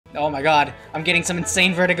Oh my god, I'm getting some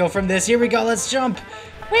insane vertigo from this. Here we go, let's jump.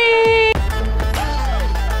 Whee!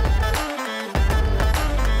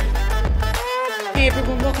 Hey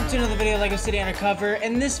everyone, welcome to another video of Lego City Undercover.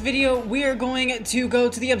 In this video, we are going to go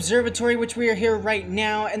to the observatory, which we are here right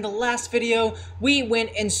now. In the last video, we went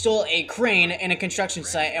and stole a crane in a construction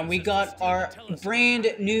site, and we got our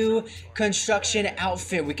brand new construction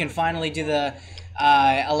outfit. We can finally do the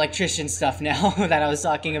electrician stuff now that I was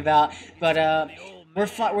talking about. But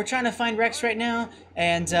we're trying to find Rex right now,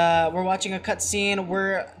 and we're watching a cutscene.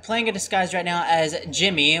 We're playing a disguise right now as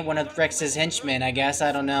Jimmy, one of Rex's henchmen, I guess.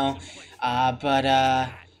 I don't know.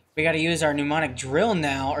 But we gotta use our pneumonic drill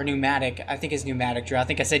now, or pneumatic. I think it's pneumatic drill. I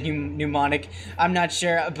think I said pneumonic. I'm not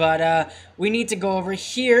sure, but we need to go over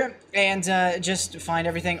here and just find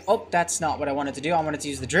everything. Oh, that's not what I wanted to do. I wanted to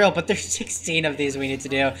use the drill, but there's 16 of these we need to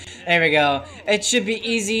do. There we go. It should be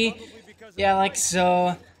easy. Yeah, like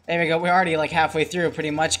so. There we go. We're already like halfway through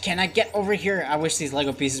pretty much. Can I get over here? I wish these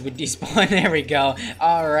Lego pieces would despawn. There we go.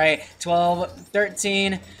 All right. 12,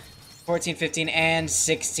 13, 14, 15, and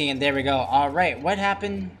 16. There we go. All right. What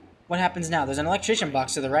happened? What happens now? There's an electrician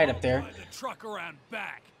box to the right up there.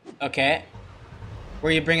 Okay.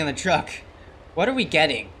 Where are you bringing the truck? What are we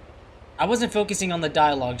getting? I wasn't focusing on the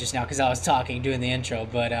dialogue just now because I was talking, doing the intro,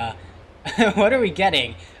 but what are we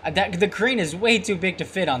getting? The crane is way too big to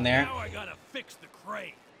fit on there. Now I gotta fix the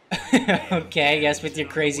crane. Okay, yes, with your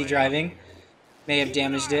crazy driving. May have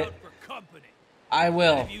damaged it. I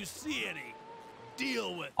will. If you see any,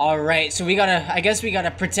 deal with. Alright, so we gotta, I guess we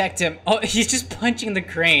gotta protect him. Oh, he's just punching the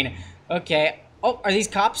crane. Okay. Oh, are these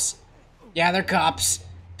cops? Yeah, they're cops.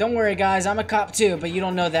 Don't worry, guys, I'm a cop too, but you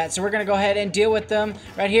don't know that. So we're gonna go ahead and deal with them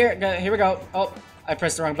right here. Here we go. Oh, I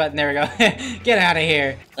pressed the wrong button. There we go. Get out of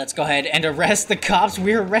here. Let's go ahead and arrest the cops.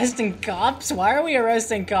 We're arresting cops? Why are we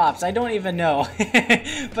arresting cops? I don't even know.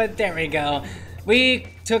 But there we go. We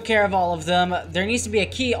took care of all of them. There needs to be a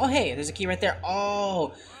key. Oh, hey, there's a key right there.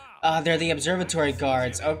 Oh, they're the observatory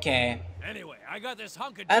guards. Okay. Anyway, I got this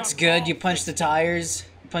hunk of That's good. You punched the tires.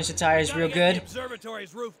 You punched the tires real good. The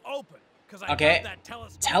observatory's roof open, 'cause I okay. got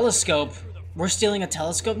that Telescope. We're stealing a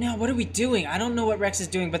telescope now? What are we doing? I don't know what Rex is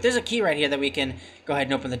doing, but there's a key right here that we can go ahead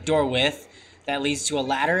and open the door with. That leads to a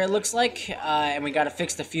ladder, it looks like. And we gotta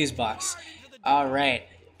fix the fuse box. Alright,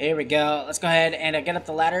 here we go. Let's go ahead and get up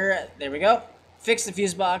the ladder. There we go. Fix the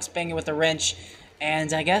fuse box, bang it with a wrench.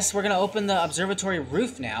 And I guess we're gonna open the observatory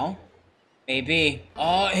roof now. Maybe.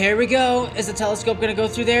 Oh, here we go. Is the telescope gonna go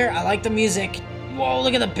through there? I like the music. Whoa,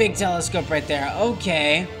 look at the big telescope right there.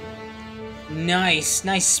 Okay. Nice,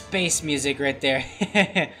 nice space music right there.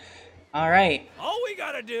 Alright. All we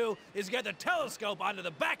gotta do is get the telescope onto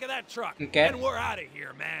the back of that truck. Okay. And we're out of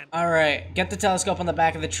here, man. Alright, get the telescope on the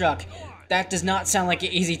back of the truck. That does not sound like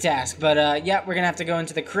an easy task, but yeah, we're gonna have to go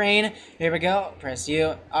into the crane. Here we go. Press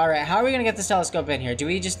U. Alright, how are we gonna get this telescope in here? Do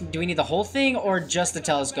we need the whole thing or just the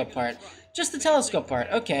telescope part? Just the telescope part.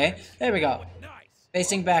 Okay. There we go.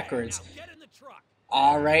 Facing backwards.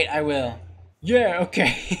 Alright, I will. Yeah,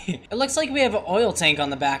 okay. It looks like we have an oil tank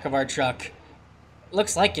on the back of our truck.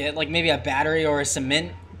 Looks like it, like maybe a battery or a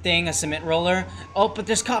cement thing, a cement roller. Oh, but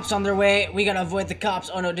there's cops on their way. We gotta avoid the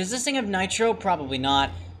cops. Oh no, does this thing have nitro? Probably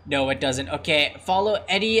not. No, it doesn't. Okay, follow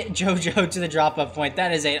Eddie Jojo to the drop-off point.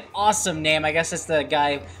 That is an awesome name. I guess that's the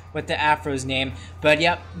guy with the afro's name. But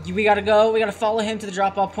yep, we gotta go. We gotta follow him to the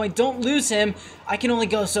drop-off point. Don't lose him. I can only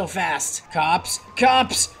go so fast. Cops!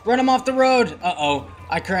 Cops! Run him off the road! Uh-oh.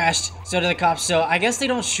 I crashed. So did the cops. So I guess they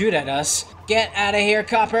don't shoot at us. Get out of here,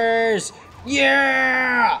 coppers!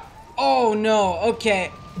 Yeah! Oh no.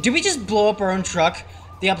 Okay. Did we just blow up our own truck?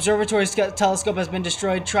 The observatory's telescope has been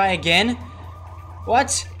destroyed. Try again.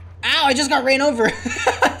 What? Ow! I just got ran over.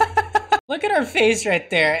 Look at our face right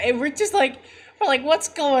there. And we're like, what's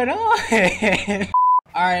going on?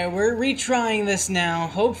 Alright, we're retrying this now.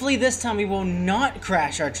 Hopefully this time we will not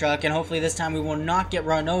crash our truck, and hopefully this time we will not get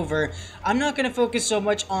run over. I'm not going to focus so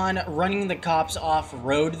much on running the cops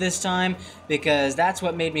off-road this time, because that's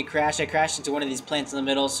what made me crash. I crashed into one of these plants in the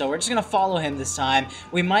middle, so we're just going to follow him this time.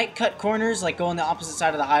 We might cut corners, like go on the opposite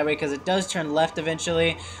side of the highway, because it does turn left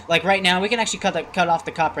eventually. Like right now, we can actually cut off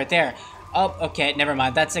the cop right there. Oh, okay, never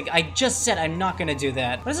mind. That's like, I just said I'm not gonna do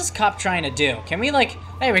that. What is this cop trying to do? Can we like,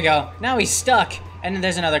 there we go. Now he's stuck. And then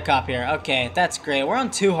there's another cop here. Okay, that's great. We're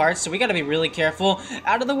on 2 hearts, so we gotta be really careful.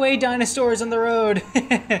 Out of the way, dinosaurs on the road.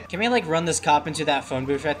 Can we like run this cop into that phone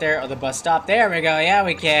booth right there, or the bus stop? There we go. Yeah,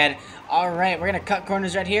 we can. All right, we're gonna cut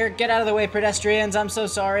corners right here. Get out of the way, pedestrians. I'm so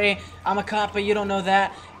sorry. I'm a cop, but you don't know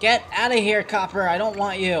that. Get out of here, copper. I don't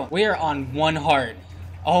want you. We are on 1 heart.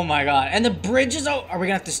 Oh my god. And the bridge is, oh, are we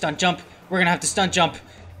gonna have to stunt jump? We're gonna have to stunt jump.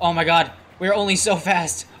 Oh my god. We're only so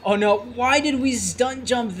fast. Oh no, why did we stunt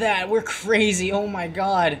jump that? We're crazy, oh my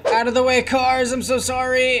god. Out of the way, cars, I'm so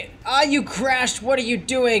sorry. Ah, you crashed, what are you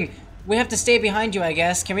doing? We have to stay behind you, I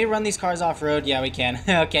guess. Can we run these cars off-road? Yeah, we can.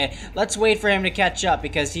 Okay, let's wait for him to catch up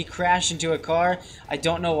because he crashed into a car. I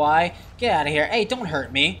don't know why. Get out of here. Hey, don't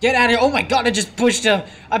hurt me. Get out of here. Oh my god, I just pushed him.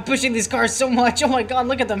 I'm pushing these cars so much. Oh my god,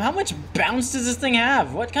 look at them. How much bounce does this thing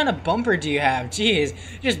have? What kind of bumper do you have? Jeez,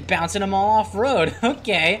 just bouncing them all off-road.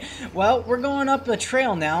 Okay, well, we're going up a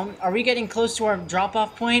trail now. Are we getting close to our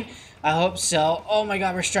drop-off point? I hope so. Oh my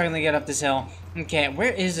god, we're struggling to get up this hill. Okay,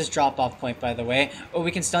 where is this drop-off point, by the way? Oh, we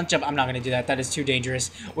can stunt jump. I'm not going to do that. That is too dangerous.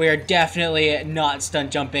 We are definitely not stunt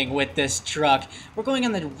jumping with this truck. We're going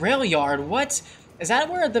on the rail yard. What? Is that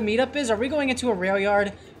where the meetup is? Are we going into a rail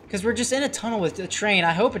yard? Because we're just in a tunnel with a train.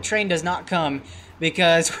 I hope a train does not come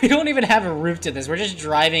because we don't even have a roof to this. We're just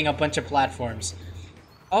driving a bunch of platforms.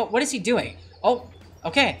 Oh, what is he doing? Oh,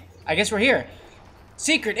 okay. I guess we're here.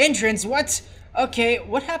 Secret entrance? What? Okay,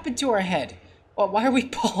 what happened to our head? Well, why are we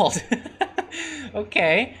bald?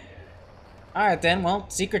 Okay. Alright then, well,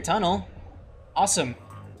 secret tunnel. Awesome.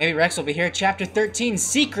 Maybe Rex will be here. Chapter 13,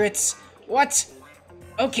 secrets. What?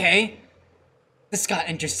 Okay. This got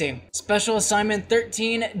interesting. Special assignment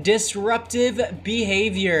 13, disruptive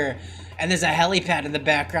behavior. And there's a helipad in the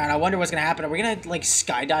background. I wonder what's gonna happen. Are we gonna, like,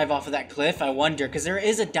 skydive off of that cliff? I wonder, because there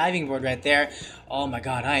is a diving board right there. Oh my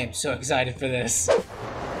god, I am so excited for this.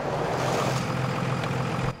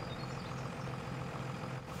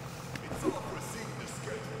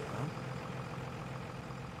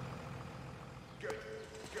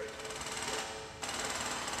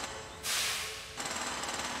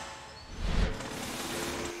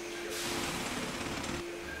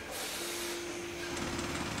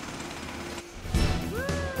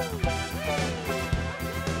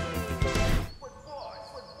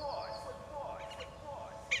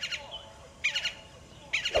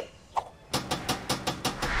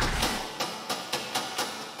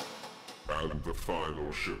 And the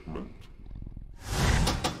final shipment.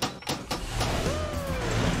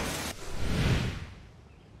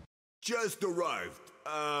 Just arrived.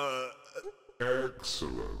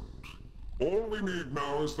 Excellent. All we need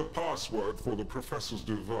now is the password for the Professor's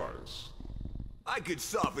device. I could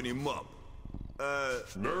soften him up.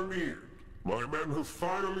 No need. My men have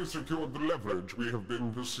finally secured the leverage we have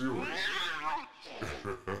been pursuing.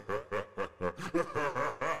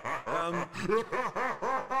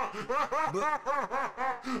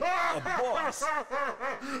 Boss.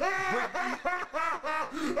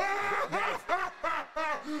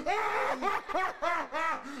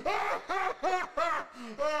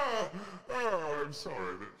 I'm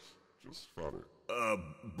sorry, that's just funny.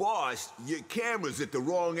 Boss, your camera's at the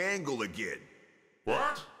wrong angle again.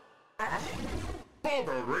 What?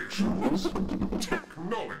 Botherations.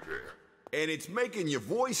 Technology. And it's making your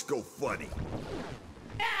voice go funny.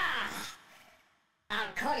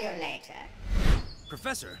 I'll call you later.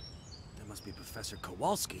 Professor? That must be Professor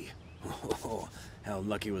Kowalski. Oh, how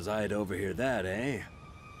lucky was I to overhear that, eh?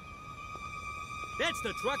 That's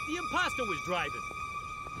the truck the imposter was driving.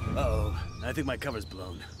 Uh-oh, I think my cover's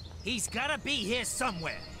blown. He's gotta be here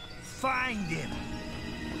somewhere. Find him.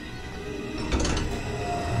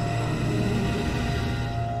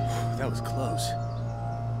 That was close.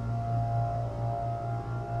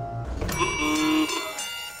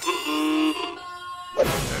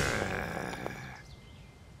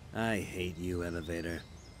 I hate you, elevator.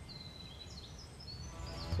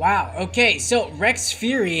 Wow, okay, so Rex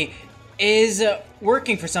Fury is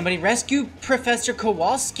working for somebody. Rescue Professor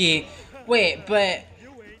Kowalski. Wait,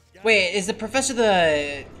 is the professor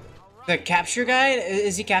the capture guy?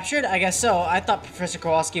 Is he captured? I guess so. I thought Professor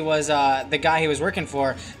Kowalski was the guy he was working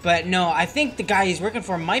for. But no, I think the guy he's working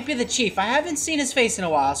for might be the chief. I haven't seen his face in a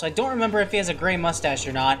while, so I don't remember if he has a gray mustache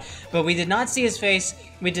or not. But we did not see his face.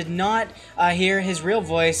 We did not hear his real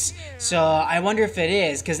voice. So I wonder if it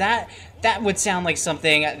is, because that would sound like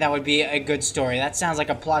something that would be a good story. That sounds like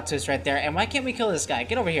a plot twist right there. And why can't we kill this guy?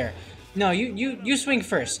 Get over here. No, you swing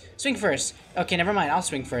first. Swing first. Okay, never mind. I'll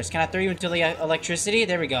swing first. Can I throw you into the electricity?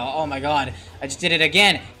 There we go. Oh my god. I just did it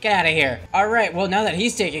again. Get out of here. Alright, well now that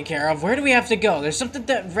he's taken care of, where do we have to go? There's something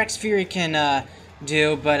that Rex Fury can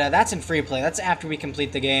do, but that's in free play. That's after we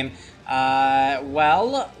complete the game.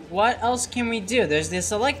 Well, what else can we do? There's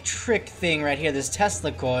this electric thing right here, this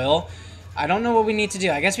Tesla coil. I don't know what we need to do.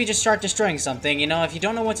 I guess we just start destroying something. You know, if you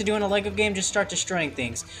don't know what to do in a Lego game, just start destroying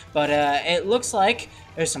things. But it looks like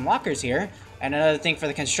there's some lockers here. And another thing for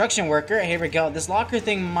the construction worker. Here we go. This locker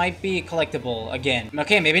thing might be collectible again.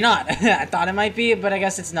 Okay, maybe not. I thought it might be, but I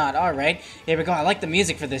guess it's not. All right. Here we go. I like the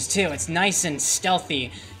music for this, too. It's nice and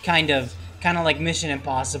stealthy, kind of. kind of like Mission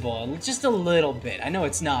Impossible. Just a little bit. I know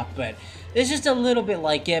it's not, but it's just a little bit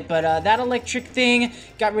like it. But that electric thing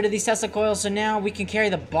got rid of these Tesla coils, so now we can carry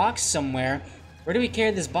the box somewhere. Where do we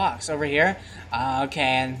carry this box? Over here? Okay,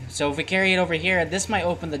 and so if we carry it over here, this might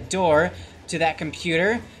open the door to that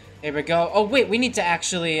computer. Here we go. Oh, wait, we need to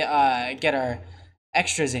actually get our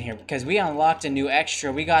extras in here because we unlocked a new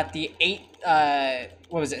extra. We got the 8,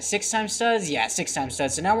 what was it, 6 times studs? Yeah, 6 times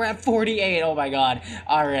studs. So now we're at 48. Oh my god.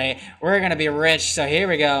 Alright, we're gonna be rich. So here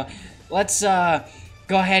we go. Let's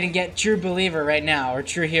go ahead and get True Believer right now, or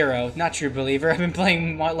True Hero. Not True Believer. I've been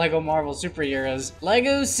playing Lego Marvel Superheroes.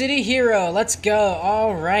 Lego City Hero. Let's go.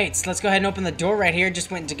 Alright, so let's go ahead and open the door right here.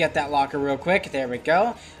 Just went to get that locker real quick. There we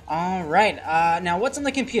go. Alright, now what's on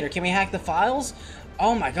the computer? Can we hack the files?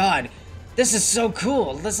 Oh my god. This is so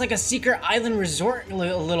cool. That's like a secret island resort a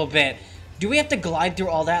little bit. Do we have to glide through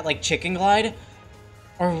all that like chicken glide?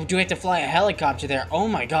 Or do we have to fly a helicopter there? Oh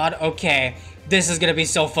my god, okay. This is gonna be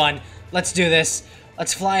so fun. Let's do this.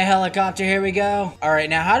 Let's fly a helicopter, here we go. Alright,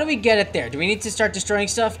 now how do we get it there? Do we need to start destroying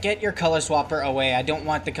stuff? Get your color swapper away. I don't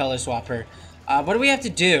want the color swapper. What do we have to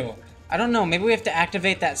do? I don't know, maybe we have to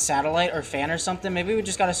activate that satellite or fan or something. Maybe we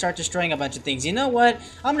just gotta start destroying a bunch of things. You know what?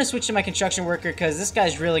 I'm gonna switch to my construction worker because this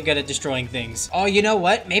guy's really good at destroying things. Oh, you know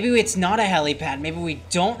what? Maybe it's not a helipad. Maybe we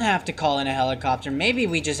don't have to call in a helicopter. Maybe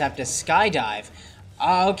we just have to skydive.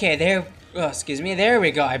 Okay, there, oh, excuse me, there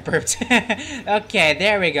we go. I burped. Okay,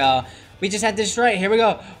 there we go. We just had to destroy it. Here we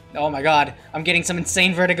go. Oh my god, I'm getting some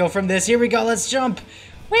insane vertigo from this. Here we go, let's jump.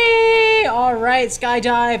 Whee! Alright,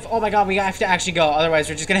 skydive. Oh my god, we have to actually go. Otherwise,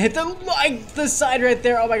 we're just gonna hit the side right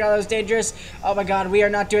there. Oh my god, that was dangerous. Oh my god, we are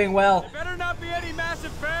not doing well. There better not be any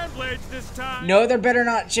massive fan blades this time. No, there better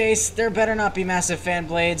not, Chase. There better not be massive fan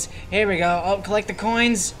blades. Here we go. Oh, collect the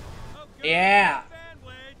coins. Yeah.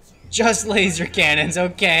 Just laser cannons,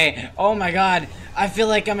 okay. Oh my god, I feel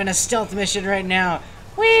like I'm in a stealth mission right now.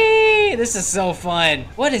 Whee! This is so fun.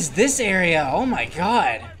 What is this area? Oh my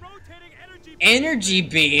god. Energy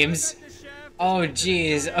beams? Oh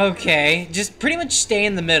geez, okay. Just pretty much stay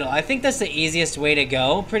in the middle. I think that's the easiest way to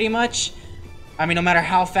go, pretty much. I mean, no matter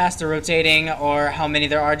how fast they're rotating or how many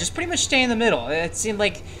there are, just pretty much stay in the middle. It seemed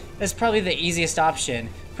like that's probably the easiest option,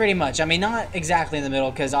 pretty much. I mean, not exactly in the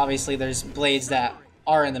middle, because obviously there's blades that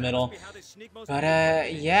are in the middle.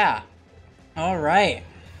 But, yeah. Alright.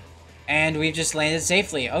 And we've just landed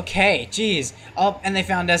safely. Okay, jeez. Oh, and they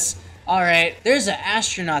found us. Alright, there's an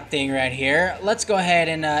astronaut thing right here. Let's go ahead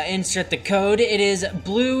and insert the code. It is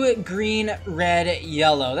blue, green, red,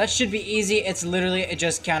 yellow. That should be easy. It's literally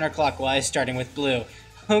just counterclockwise, starting with blue.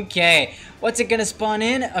 Okay, what's it gonna spawn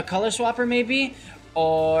in? A color swapper, maybe?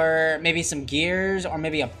 Or maybe some gears? Or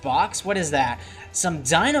maybe a box? What is that? Some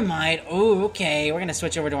dynamite. Oh, okay. We're gonna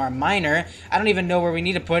switch over to our miner. I don't even know where we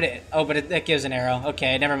need to put it. Oh, but it gives an arrow.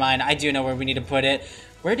 Okay, never mind. I do know where we need to put it.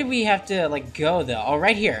 Where do we have to, like, go, though? Oh,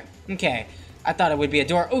 right here. Okay. I thought it would be a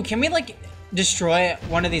door. Oh, can we, like, destroy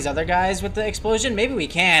one of these other guys with the explosion? Maybe we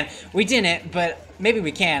can. We didn't, but maybe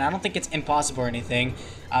we can. I don't think it's impossible or anything.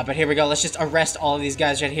 But here we go. Let's just arrest all of these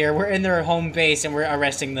guys right here. We're in their home base, and we're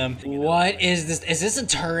arresting them. What is this? Is this a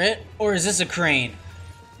turret, or is this a crane?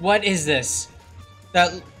 What is this?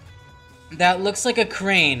 That looks like a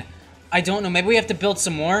crane. I don't know. Maybe we have to build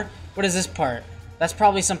some more? What is this part? That's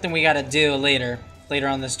probably something we gotta do later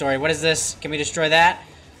on in the story. What is this? Can we destroy that?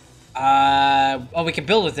 Oh, we can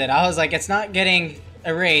build with it. I was like, it's not getting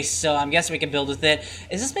erased, so I'm guessing we can build with it.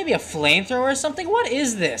 Is this maybe a flamethrower or something? What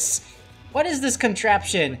is this? What is this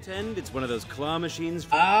contraption? Pretend it's one of those claw machines.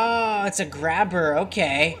 Oh, it's a grabber.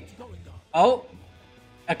 Okay. Oh,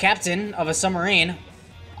 a captain of a submarine.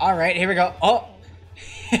 All right, here we go. Oh.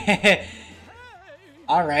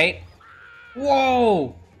 All right.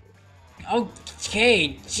 Whoa.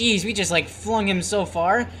 Okay, jeez, we just like flung him so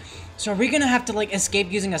far. So are we gonna have to like escape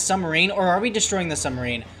using a submarine, or are we destroying the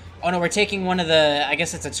submarine? Oh no, we're taking one of the, I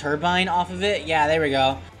guess it's a turbine off of it. Yeah, there we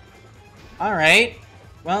go. All right.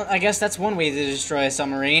 Well, I guess that's one way to destroy a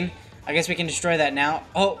submarine. I guess we can destroy that now.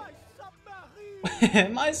 Oh.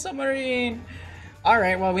 My submarine. All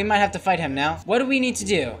right, well, we might have to fight him now. What do we need to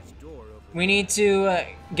do? We need to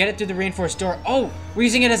get it through the reinforced door. Oh, we're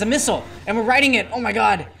using it as a missile, and we're riding it. Oh my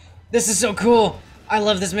god. This is so cool. I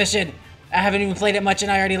love this mission. I haven't even played it much,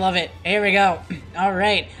 and I already love it. Here we go. All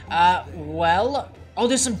right. Well... Oh,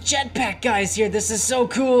 there's some jetpack guys here. This is so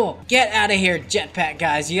cool. Get out of here, jetpack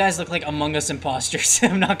guys. You guys look like Among Us imposters.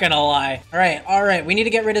 I'm not gonna lie. All right. We need to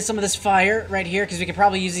get rid of some of this fire right here because we could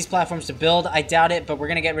probably use these platforms to build. I doubt it, but we're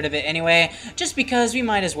gonna get rid of it anyway, just because we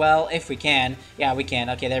might as well if we can. Yeah, we can.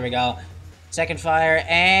 Okay, there we go. Second fire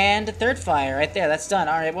and third fire right there. That's done.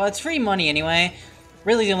 All right. Well, it's free money anyway.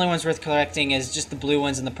 Really, the only ones worth collecting is just the blue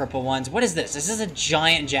ones and the purple ones. What is this? Is this a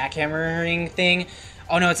giant jackhammering thing?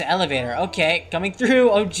 Oh no, it's an elevator. Okay, coming through.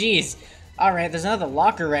 Oh geez. Alright, there's another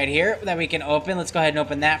locker right here that we can open. Let's go ahead and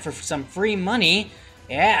open that for some free money.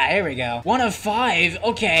 Yeah, here we go. 1 of 5.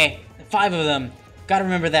 Okay, 5 of them. Gotta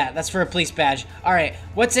remember that. That's for a police badge. Alright,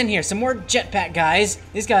 what's in here? Some more jetpack guys.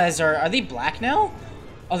 These guys are they black now?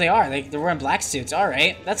 Oh, they are. They're wearing black suits.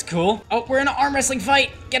 Alright, that's cool. Oh, we're in an arm wrestling fight.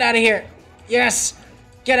 Get out of here. Yes.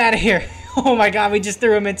 Get out of here. Oh my god, we just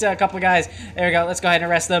threw him into a couple of guys. There we go. Let's go ahead and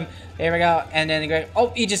arrest them. There we go. And then, oh,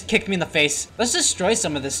 he just kicked me in the face. Let's destroy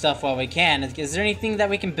some of this stuff while we can. Is there anything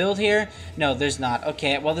that we can build here? No, there's not.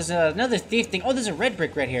 Okay, well, there's another thief thing. Oh, there's a red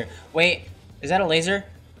brick right here. Wait, is that a laser?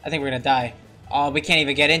 I think we're gonna die. Oh, we can't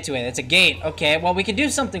even get into it. It's a gate. Okay, well, we can do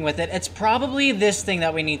something with it. It's probably this thing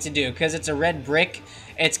that we need to do, because it's a red brick.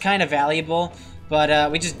 It's kind of valuable.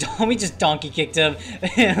 But we just donkey kicked him.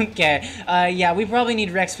 Okay. Yeah, we probably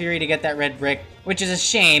need Rex Fury to get that red brick, which is a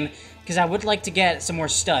shame because I would like to get some more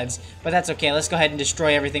studs. But that's okay. Let's go ahead and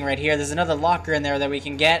destroy everything right here. There's another locker in there that we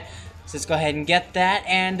can get. So let's go ahead and get that.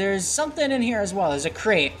 And there's something in here as well. There's a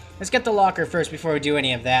crate. Let's get the locker first before we do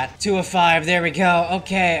any of that. 2 of 5. There we go.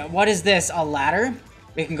 Okay. What is this? A ladder?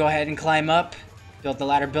 We can go ahead and climb up. Build the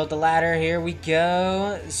ladder, build the ladder. Here we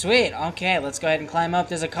go. Sweet. Okay, let's go ahead and climb up.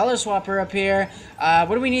 There's a color swapper up here.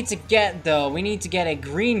 What do we need to get, though? We need to get a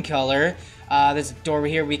green color. There's a door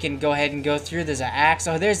here we can go ahead and go through. There's an axe.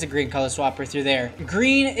 Oh, there's the green color swapper through there.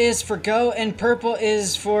 Green is for go, and purple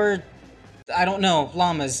is for, I don't know,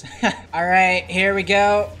 llamas. Alright, here we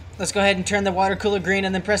go. Let's go ahead and turn the water cooler green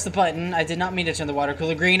and then press the button. I did not mean to turn the water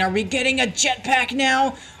cooler green. Are we getting a jetpack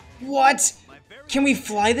now? What? Can we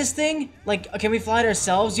fly this thing? Like, can we fly it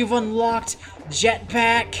ourselves? You've unlocked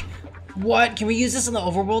jetpack. What? Can we use this in the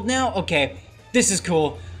overworld now? Okay, this is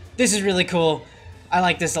cool. This is really cool. I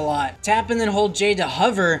like this a lot. Tap and then hold J to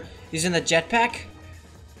hover using the jetpack.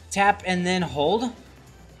 Tap and then hold.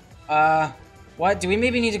 What? Do we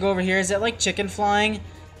maybe need to go over here? Is it like chicken flying?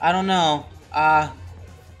 I don't know.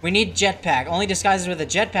 We need jetpack. Only disguises with a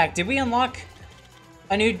jetpack. Did we unlock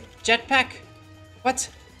a new jetpack? What?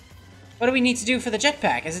 What do we need to do for the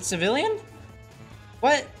jetpack? Is it civilian?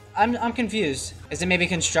 What? I'm confused. Is it maybe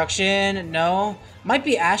construction? No. Might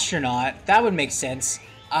be astronaut. That would make sense.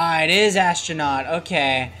 It is astronaut.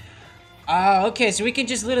 Okay. Okay, so we can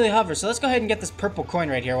just literally hover. So let's go ahead and get this purple coin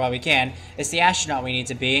right here while we can. It's the astronaut we need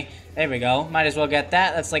to be. There we go. Might as well get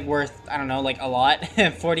that. That's like worth, I don't know, like a lot.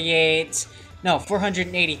 48... No,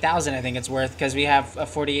 480,000 I think it's worth because we have a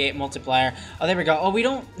 48 multiplier. Oh, there we go. Oh, we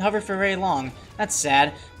don't hover for very long. That's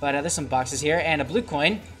sad. But there's some boxes here and a blue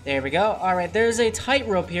coin. There we go. All right, there's a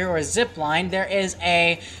tightrope here or a zip line. There is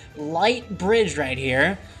a light bridge right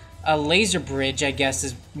here. A laser bridge, I guess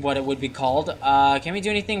is what it would be called. Can we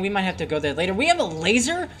do anything? We might have to go there later. We have a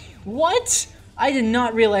laser? What? I did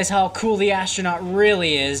not realize how cool the astronaut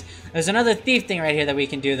really is. There's another thief thing right here that we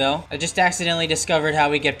can do, though. I just accidentally discovered how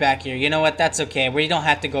we get back here. You know what? That's okay. We don't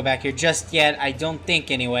have to go back here just yet. I don't think,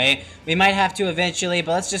 anyway. We might have to eventually,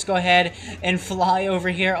 but let's just go ahead and fly over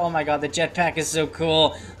here. Oh my god, the jetpack is so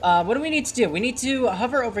cool. What do we need to do? We need to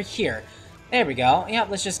hover over here. There we go. Yep,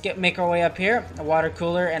 let's just make our way up here. A water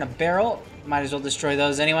cooler and a barrel. Might as well destroy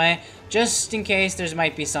those anyway, just in case there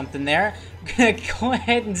might be something there. I'm gonna go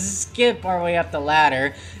ahead and skip our way up the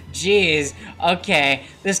ladder. Jeez, okay,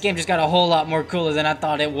 this game just got a whole lot more cooler than I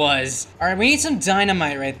thought it was. Alright, we need some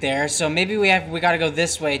dynamite right there, so maybe we gotta go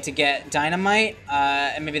this way to get dynamite,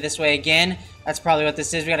 and maybe this way again. That's probably what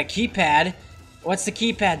this is. We got a keypad. What's the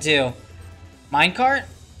keypad do? Minecart?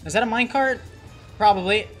 Is that a minecart?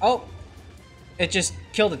 Probably. Oh, it just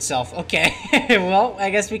killed itself. Okay, well, I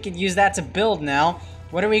guess we could use that to build now.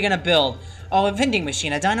 What are we gonna build? Oh, a vending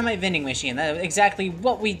machine, a dynamite vending machine. That's exactly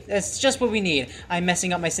what that's just what we need. I'm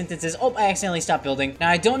messing up my sentences. Oh, I accidentally stopped building. Now,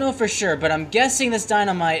 I don't know for sure, but I'm guessing this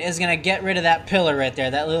dynamite is gonna get rid of that pillar right there,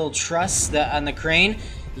 that little truss on the crane.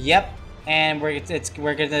 Yep, and we're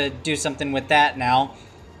gonna do something with that now.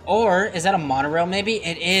 Or, is that a monorail maybe?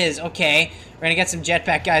 It is, okay. We're gonna get some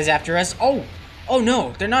jetpack guys after us. Oh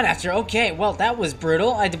no, they're not after. Okay, well, that was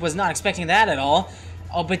brutal. I was not expecting that at all.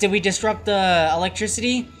 Oh, but did we disrupt the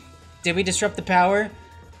electricity? Did we disrupt the power?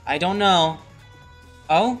 I don't know.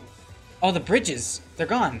 Oh? Oh, the bridges. They're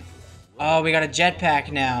gone. Oh, we got a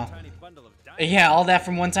jetpack now. Yeah, all that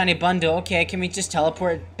from one tiny bundle. Okay, can we just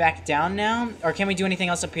teleport back down now? Or can we do anything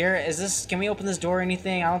else up here? Can we open this door or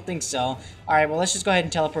anything? I don't think so. Alright, well, let's just go ahead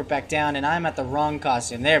and teleport back down. And I'm at the wrong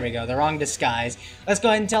costume. There we go, the wrong disguise. Let's go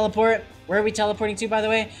ahead and teleport. Where are we teleporting to, by the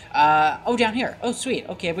way? Oh, down here. Oh, sweet.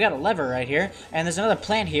 Okay, we got a lever right here. And there's another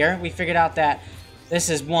plant here. We figured out that this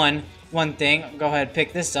is one thing. Go ahead and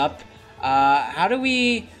pick this up. How do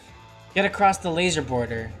we get across the laser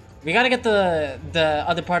border? We gotta get the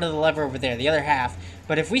other part of the lever over there, the other half.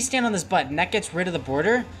 But if we stand on this button, that gets rid of the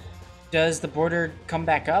border. Does the border come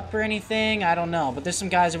back up or anything? I don't know. But there's some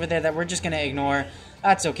guys over there that we're just gonna ignore.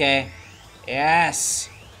 That's okay. Yes.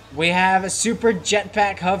 We have a super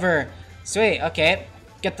jetpack hover. Sweet. Okay.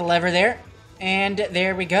 Get the lever there. And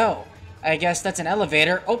there we go. I guess that's an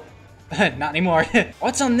elevator. Oh, not anymore.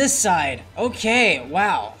 What's on this side? Okay.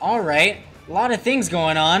 Wow. All right. A lot of things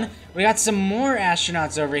going on. We got some more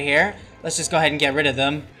astronauts over here. Let's just go ahead and get rid of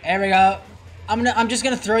them. There we go. I'm just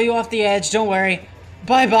gonna throw you off the edge. Don't worry.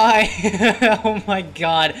 Bye-bye. Oh my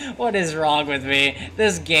god. What is wrong with me?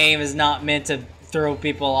 This game is not meant to throw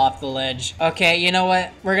people off the ledge. Okay, you know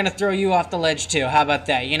what? We're gonna throw you off the ledge too. How about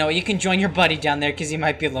that? You know, you can join your buddy down there because you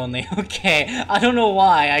might be lonely. Okay, I don't know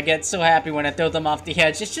why I get so happy when I throw them off the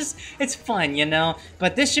edge. It's fun, you know?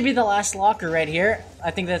 But this should be the last locker right here.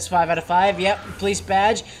 I think that's 5 out of 5. Yep, police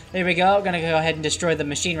badge. There we go. Gonna go ahead and destroy the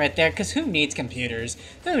machine right there because who needs computers?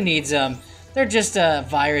 Who needs them? They're just a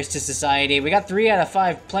virus to society. We got 3 out of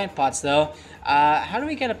 5 plant pots though. How do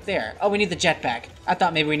we get up there? Oh, we need the jetpack. I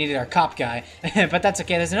thought maybe we needed our cop guy. But that's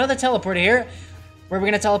okay. There's another teleporter here. Where are we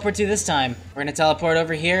going to teleport to this time? We're going to teleport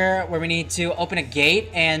over here where we need to open a gate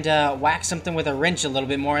and whack something with a wrench a little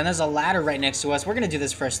bit more. And there's a ladder right next to us. We're going to do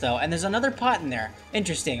this first though. And there's another pot in there.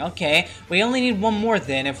 Interesting. Okay. We only need one more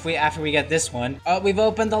then after we get this one. Oh, we've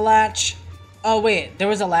opened the latch. Oh, wait, there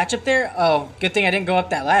was a latch up there? Oh, good thing I didn't go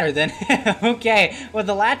up that ladder then. Okay, well,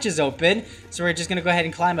 the latch is open, so we're just going to go ahead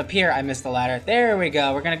and climb up here. I missed the ladder. There we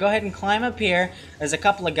go. We're going to go ahead and climb up here. There's a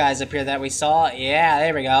couple of guys up here that we saw. Yeah,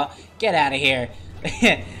 there we go. Get out of here.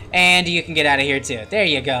 And you can get out of here, too. There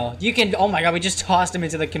you go. You can... Oh, my God, we just tossed him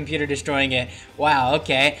into the computer, destroying it. Wow,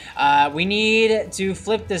 okay. We need to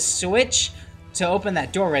flip this switch to open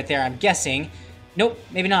that door right there, I'm guessing. Nope,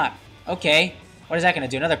 maybe not. Okay. What is that going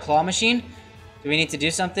to do? Another claw machine? Do we need to do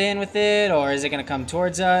something with it, or is it going to come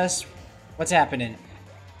towards us? What's happening?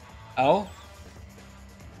 Oh?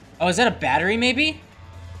 Oh, is that a battery, maybe?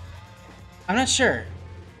 I'm not sure.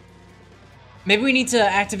 Maybe we need to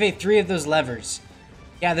activate 3 of those levers.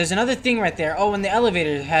 Yeah, there's another thing right there. Oh, and the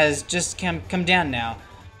elevator has just come down now.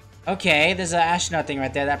 Okay, there's an astronaut thing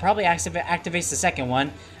right there. That probably activates the second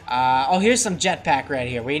one. Oh, here's some jetpack right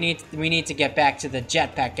here. We need to get back to the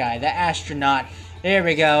jetpack guy, the astronaut. There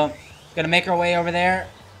we go. Gonna make our way over there,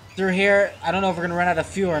 through here. I don't know if we're gonna run out of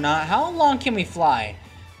fuel or not. How long can we fly?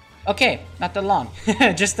 Okay, not that long.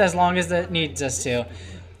 Just as long as it needs us to.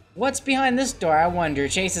 What's behind this door, I wonder?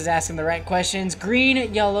 Chase is asking the right questions.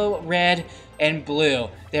 Green, yellow, red, and blue.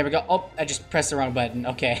 There we go. Oh, I just pressed the wrong button.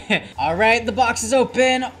 Okay. Alright, the box is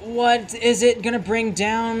open. What is it gonna bring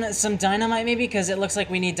down? Some dynamite, maybe? Because it looks like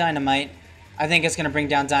we need dynamite. I think it's gonna bring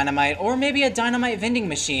down dynamite. Or maybe a dynamite vending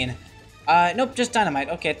machine. Nope, just dynamite.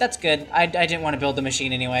 Okay, that's good. I didn't want to build the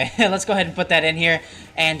machine anyway. Let's go ahead and put that in here.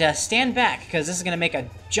 And stand back, because this is going to make a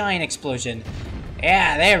giant explosion.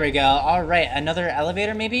 Yeah, there we go. Alright, another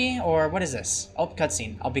elevator maybe? Or what is this? Oh,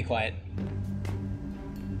 cutscene. I'll be quiet.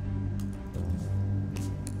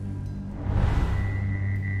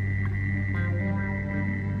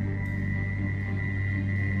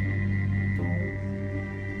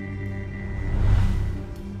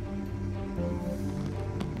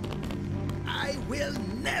 Will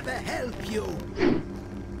never help you.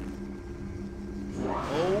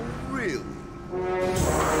 Oh, really?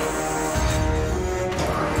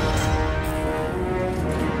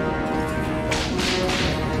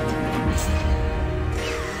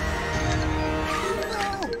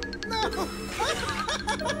 No!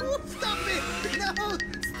 Stop it! No!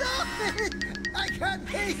 Stop it! I can't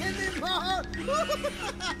take anymore!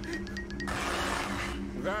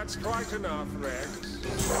 That's quite enough, Rex.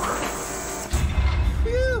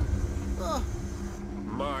 Phew! Oh.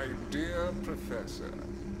 My dear Professor.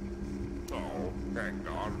 Oh, hang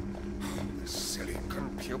on. This silly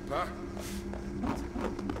computer.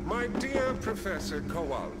 My dear Professor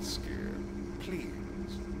Kowalski, please,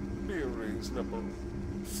 be reasonable.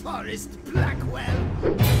 Forrest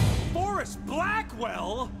Blackwell! Forrest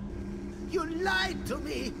Blackwell? You lied to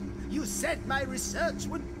me! You said my research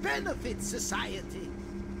would benefit society!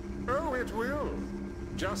 Oh, it will.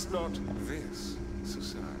 Just not this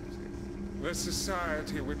society. The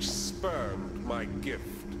society which spurned my gift.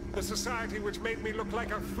 The society which made me look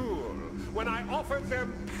like a fool when I offered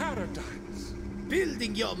them paradise.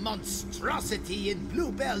 Building your monstrosity in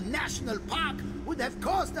Bluebell National Park would have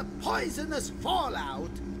caused a poisonous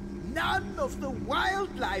fallout. None of the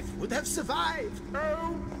wildlife would have survived.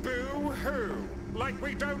 Oh, boo-hoo! Like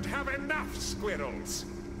we don't have enough squirrels.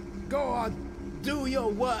 Go on, do your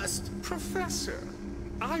worst. Professor,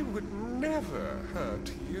 I would never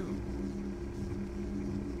hurt you.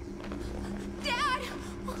 Dad!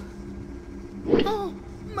 Oh,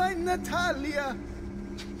 my Natalia!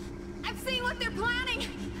 I've seen what they're planning!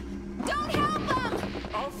 Don't help them!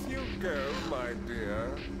 Off you go, my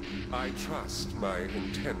dear. I trust my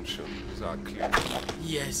intentions are clear.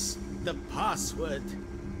 Yes, the password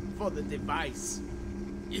for the device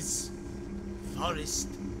is forest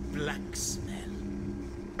black smell.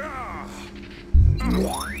 Ah!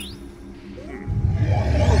 Looks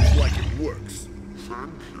like it works.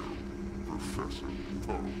 Thank you, Professor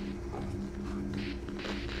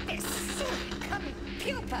This silly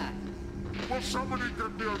computer. Will somebody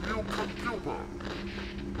get me a new computer?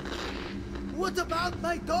 What about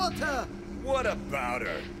my daughter? What about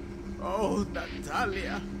her? Oh,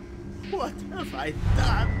 Natalia, what have I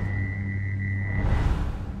done?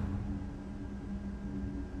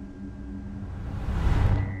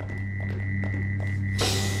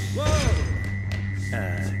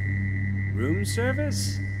 Room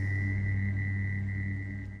service?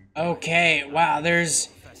 Okay, wow, there's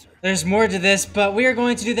more to this, but we are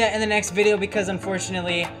going to do that in the next video because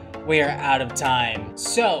unfortunately we are out of time.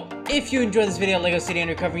 So, if you enjoyed this video at Lego City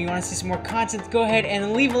Undercover and you want to see some more content, go ahead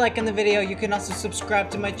and leave a like on the video. You can also subscribe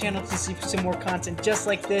to my channel to see some more content just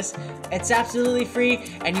like this. It's absolutely free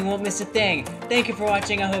and you won't miss a thing. Thank you for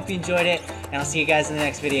watching, I hope you enjoyed it, and I'll see you guys in the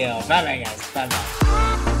next video. Bye bye guys, bye bye.